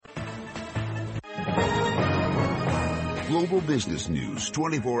global business news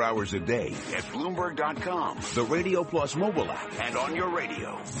 24 hours a day at Bloomberg.com, the Radio Plus mobile app, and on your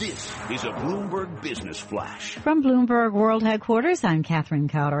radio. This is a Bloomberg Business Flash. From Bloomberg World Headquarters, I'm Kathleen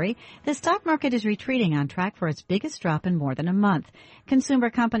Cowdery. The stock market is retreating, on track for its biggest drop in more than a month. Consumer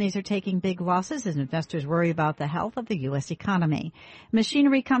companies are taking big losses as investors worry about the health of the U.S. economy.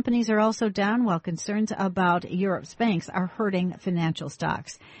 Machinery companies are also down, while concerns about Europe's banks are hurting financial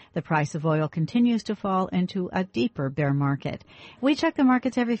stocks. The price of oil continues to fall into a deeper bear market. We check the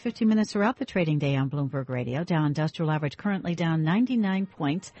markets every 50 minutes throughout the trading day on Bloomberg Radio. Dow Industrial Average currently down 99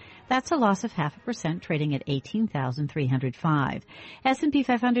 points. That's a loss of 0.5%, trading at 18,305. S&P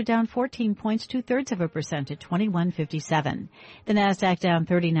 500 down 14 points, 0.2% at 2157. The Nasdaq down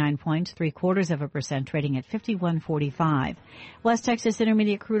 39 points, 0.75%, trading at 5145. West Texas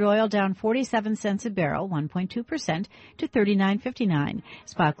Intermediate crude oil down 47 cents a barrel, 1.2% to 39.59.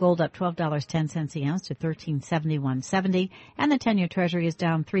 Spot gold up $12.10 a ounce to 1371.70, and the 10-year Treasury is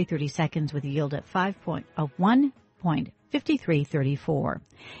down 3/32 with a yield at 1.5334.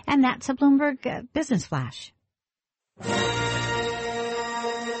 And that's a Bloomberg Business Flash.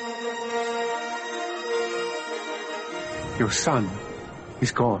 Your son,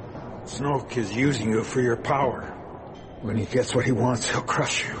 he's gone. Snoke is using you for your power. When he gets what he wants, he'll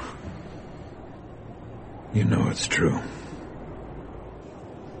crush you. You know it's true.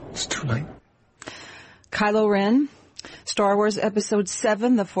 It's too late. Kylo Ren, Star Wars Episode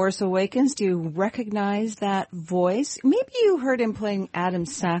 7, The Force Awakens. Do you recognize that voice? Maybe you heard him playing Adam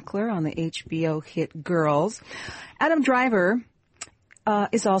Sackler on the HBO hit Girls. Adam Driver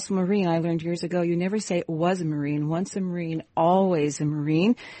is also a Marine. I learned years ago you never say was a Marine. Once a Marine, always a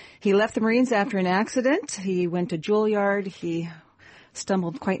Marine. He left the Marines after an accident. He went to Juilliard. He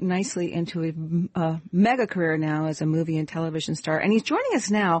stumbled quite nicely into a mega career now as a movie and television star. And he's joining us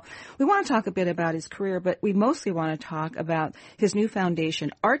now. We want to talk a bit about his career, but we mostly want to talk about his new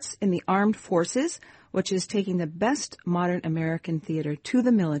foundation, Arts in the Armed Forces, which is taking the best modern American theater to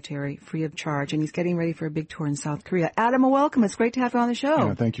the military free of charge. And he's getting ready for a big tour in South Korea. Adam, welcome. It's great to have you on the show.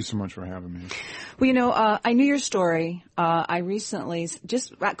 Yeah, thank you so much for having me. Well, you know, I knew your story. I recently,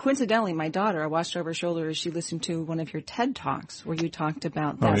 just coincidentally, my daughter, I watched over her shoulder as she listened to one of your TED Talks where you talked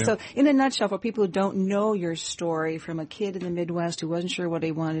about that. Oh, yeah. So in a nutshell, for people who don't know your story, from a kid in the Midwest who wasn't sure what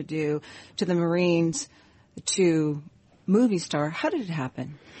he wanted to do, to the Marines, to movie star, how did it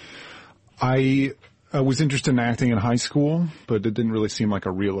happen? I was interested in acting in high school, but it didn't really seem like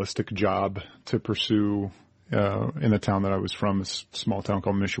a realistic job to pursue in the town that I was from, a small town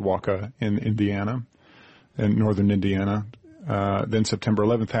called Mishawaka in Indiana, in northern Indiana. Then September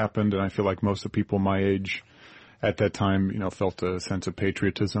 11th happened, and I feel like most of the people my age at that time, you know, felt a sense of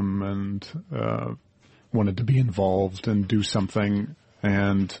patriotism and wanted to be involved and do something.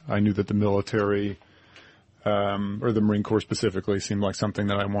 And I knew that the military, or the Marine Corps specifically, seemed like something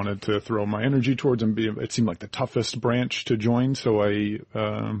that I wanted to throw my energy towards and it seemed like the toughest branch to join. So I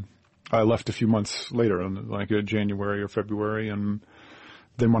left a few months later, in like January or February. And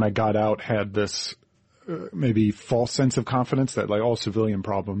then when I got out, had this maybe false sense of confidence that like all civilian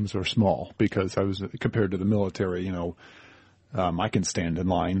problems are small, because I was, compared to the military, you know, I can stand in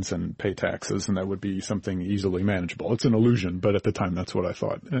lines and pay taxes, and that would be something easily manageable. It's an illusion, but at the time that's what I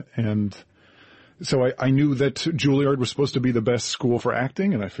thought. And so I knew that Juilliard was supposed to be the best school for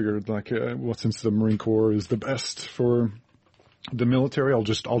acting, and I figured, like, well, since the Marine Corps is the best for the military, I'll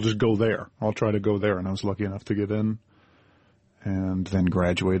just go there. I'll try to go there, and I was lucky enough to get in, and then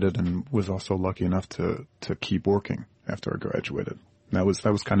graduated, and was also lucky enough to keep working after I graduated. That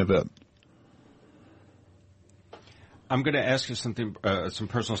was kind of it. I'm going to ask you something, some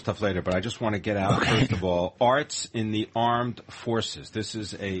personal stuff later, but I just want to get out, first of all, Arts in the Armed Forces. This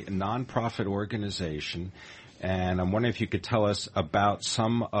is a nonprofit organization, and I'm wondering if you could tell us about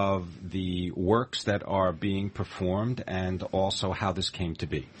some of the works that are being performed and also how this came to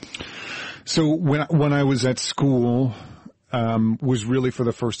be. So when I was at school, was really for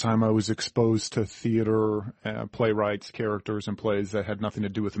the first time I was exposed to theater, playwrights, characters, and plays that had nothing to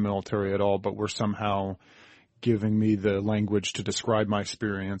do with the military at all, but were somehow giving me the language to describe my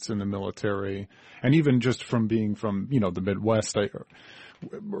experience in the military. And even just from being from, you know, the Midwest,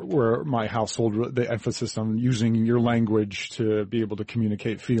 where my household, the emphasis on using your language to be able to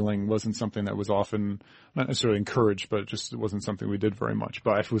communicate feeling wasn't something that was often, not necessarily encouraged, but just it wasn't something we did very much.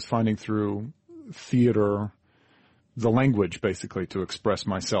 But I was finding through theater the language basically to express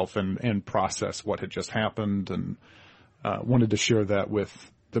myself and process what had just happened, and wanted to share that with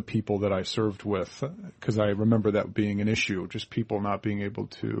the people that I served with, because I remember that being an issue, just people not being able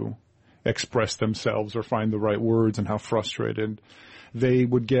to express themselves or find the right words, and how frustrated they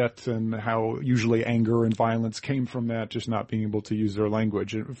would get, and how usually anger and violence came from that, just not being able to use their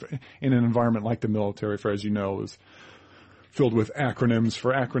language in an environment like the military, for as you know, is filled with acronyms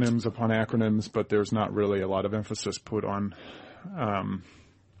for acronyms upon acronyms, but there's not really a lot of emphasis put on,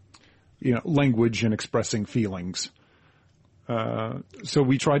 language and expressing feelings. So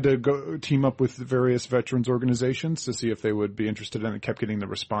we tried to team up with various veterans organizations to see if they would be interested in it. Kept getting the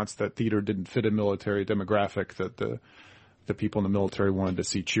response that theater didn't fit a military demographic, that the people in the military wanted to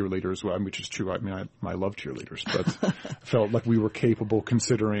see cheerleaders, which is true. I mean, I love cheerleaders, but felt like we were capable,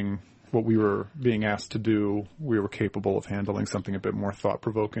 considering what we were being asked to do, we were capable of handling something a bit more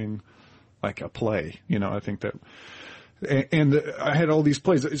thought-provoking, like a play. I think that, and I had all these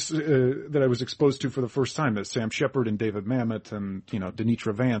plays that I was exposed to for the first time, that Sam Shepard and David Mamet and,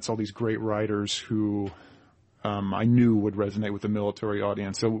 Denitra Vance, all these great writers who I knew would resonate with the military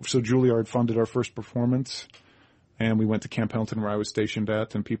audience. So Juilliard funded our first performance, and we went to Camp Pendleton, where I was stationed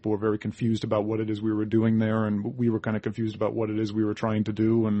at, and people were very confused about what it is we were doing there, and we were kind of confused about what it is we were trying to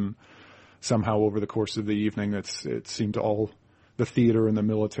do, and somehow over the course of the evening, it seemed to all, the theater and the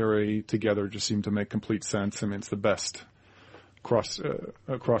military together just seemed to make complete sense. I mean, it's the best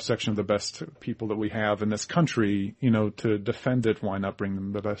cross-section of the best people that we have in this country. To defend it, why not bring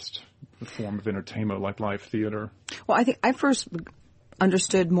them the best form of entertainment like live theater? Well, I think I first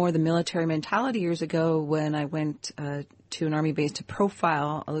understood more the military mentality years ago when I went to an Army base to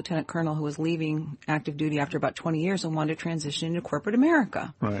profile a lieutenant colonel who was leaving active duty after about 20 years and wanted to transition into corporate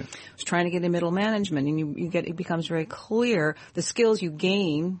America. Right. Was trying to get into middle management, and it becomes very clear the skills you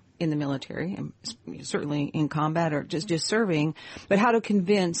gain in the military, and certainly in combat or just serving, but how to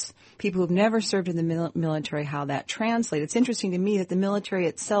convince people who've never served in the military how that translates. It's interesting to me that the military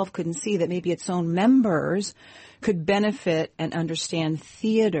itself couldn't see that maybe its own members could benefit and understand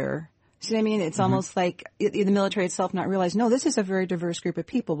theater. See what I mean? It's almost like the military itself not realize, no, this is a very diverse group of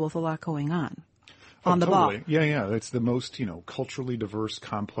people with a lot going on the totally. ball. Yeah. It's the most, culturally diverse,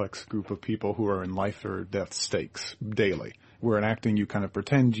 complex group of people who are in life or death stakes daily. Where in acting, you kind of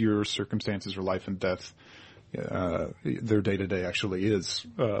pretend your circumstances are life and death. Their day-to-day actually is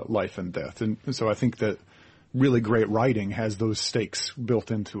life and death. And so I think that really great writing has those stakes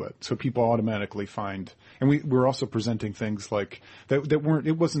built into it. So people automatically find, and we're also presenting things like that weren't,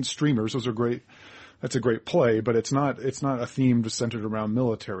 it wasn't streamers. Those are great. That's a great play, but it's not a theme centered around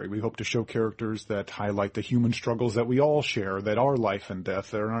military. We hope to show characters that highlight the human struggles that we all share, that are life and death,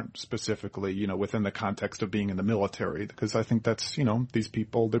 that aren't specifically, within the context of being in the military. Because I think that's, these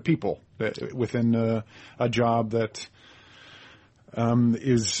people, they're people that within a job that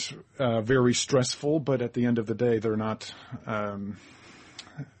is very stressful, but at the end of the day, they're not.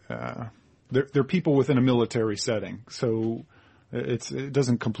 They're people within a military setting, so it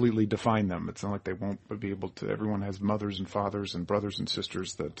doesn't completely define them. It's not like they won't be able to. Everyone has mothers and fathers and brothers and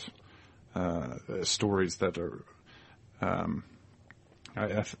sisters that stories that are.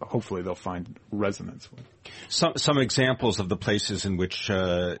 Hopefully they'll find resonance with. Some examples of the places in which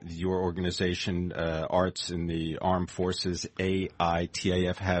your organization, Arts in the Armed Forces,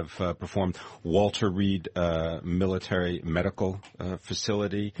 AITAF, have performed. Walter Reed Military Medical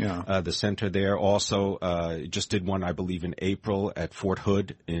Facility, the center there. Also, just did one, I believe, in April at Fort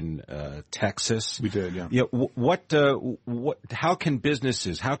Hood in Texas. We did, yeah. Yeah. How can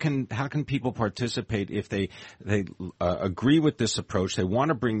businesses, how can people participate if they agree with this approach? They want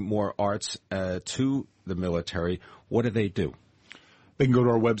to bring more arts to the military. What do? They can go to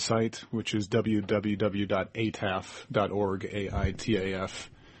our website, which is www.aitaf.org, AITAF.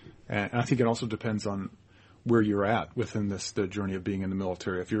 And I think it also depends on where you're at within the journey of being in the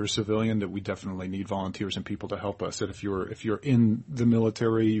military. If you're a civilian, that we definitely need volunteers and people to help us. And if you're in the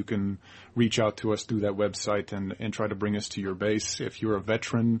military, you can reach out to us through that website and try to bring us to your base. If you're a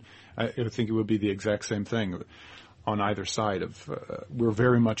veteran, I think it would be the exact same thing. On either side of, we're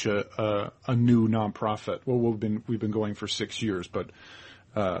very much a new nonprofit. Well, we've been going for 6 years, but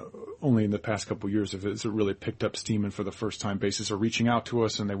only in the past couple of years has it really picked up steam. And for the first time, bases are reaching out to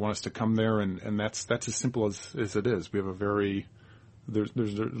us and they want us to come there. And that's as simple as it is. We have there's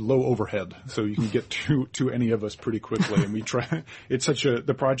a low overhead, so you can get to any of us pretty quickly. And we try.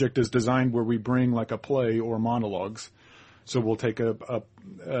 The project is designed where we bring like a play or monologues. So we'll take we're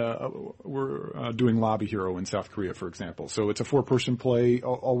doing Lobby Hero in South Korea, for example. So it's a 4-person play.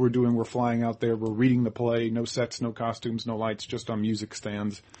 All we're doing, we're flying out there, we're reading the play, no sets, no costumes, no lights, just on music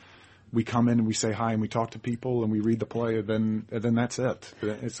stands. We come in and we say hi and we talk to people and we read the play and then that's it.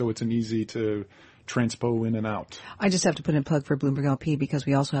 So it's an easy to transpo in and out. I just have to put in a plug for Bloomberg LP because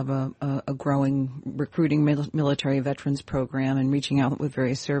we also have a growing recruiting military veterans program and reaching out with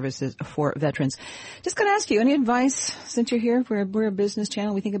various services for veterans. Just going to ask you, any advice since you're here? We're a business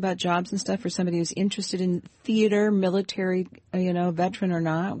channel. We think about jobs and stuff for somebody who's interested in theater, military, veteran or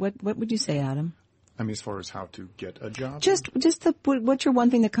not. What would you say, Adam? I mean, as far as how to get a job? What's your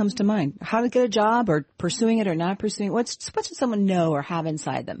one thing that comes to mind? How to get a job, or pursuing it or not pursuing it? What should someone know or have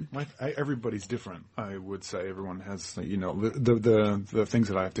inside them? Everybody's different. I would say everyone has, the things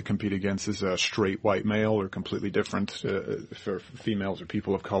that I have to compete against is a straight white male or completely different for females or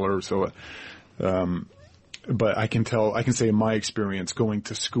people of color. So, but I can say in my experience going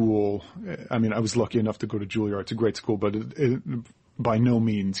to school, I mean, I was lucky enough to go to Juilliard. It's a great school, but it by no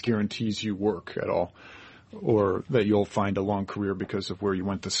means guarantees you work at all or that you'll find a long career because of where you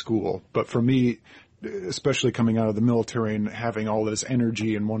went to school. But for me, especially coming out of the military and having all this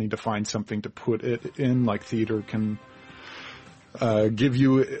energy and wanting to find something to put it in, like theater can give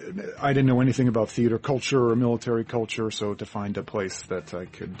you, I didn't know anything about theater culture or military culture, so to find a place that I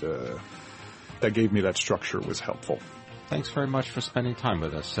could, that gave me that structure was helpful. Thanks very much for spending time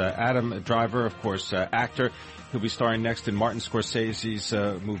with us. Adam Driver, of course, actor. He'll be starring next in Martin Scorsese's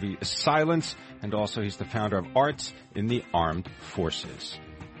movie Silence, and also he's the founder of Arts in the Armed Forces.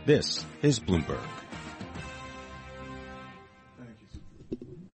 This is Bloomberg.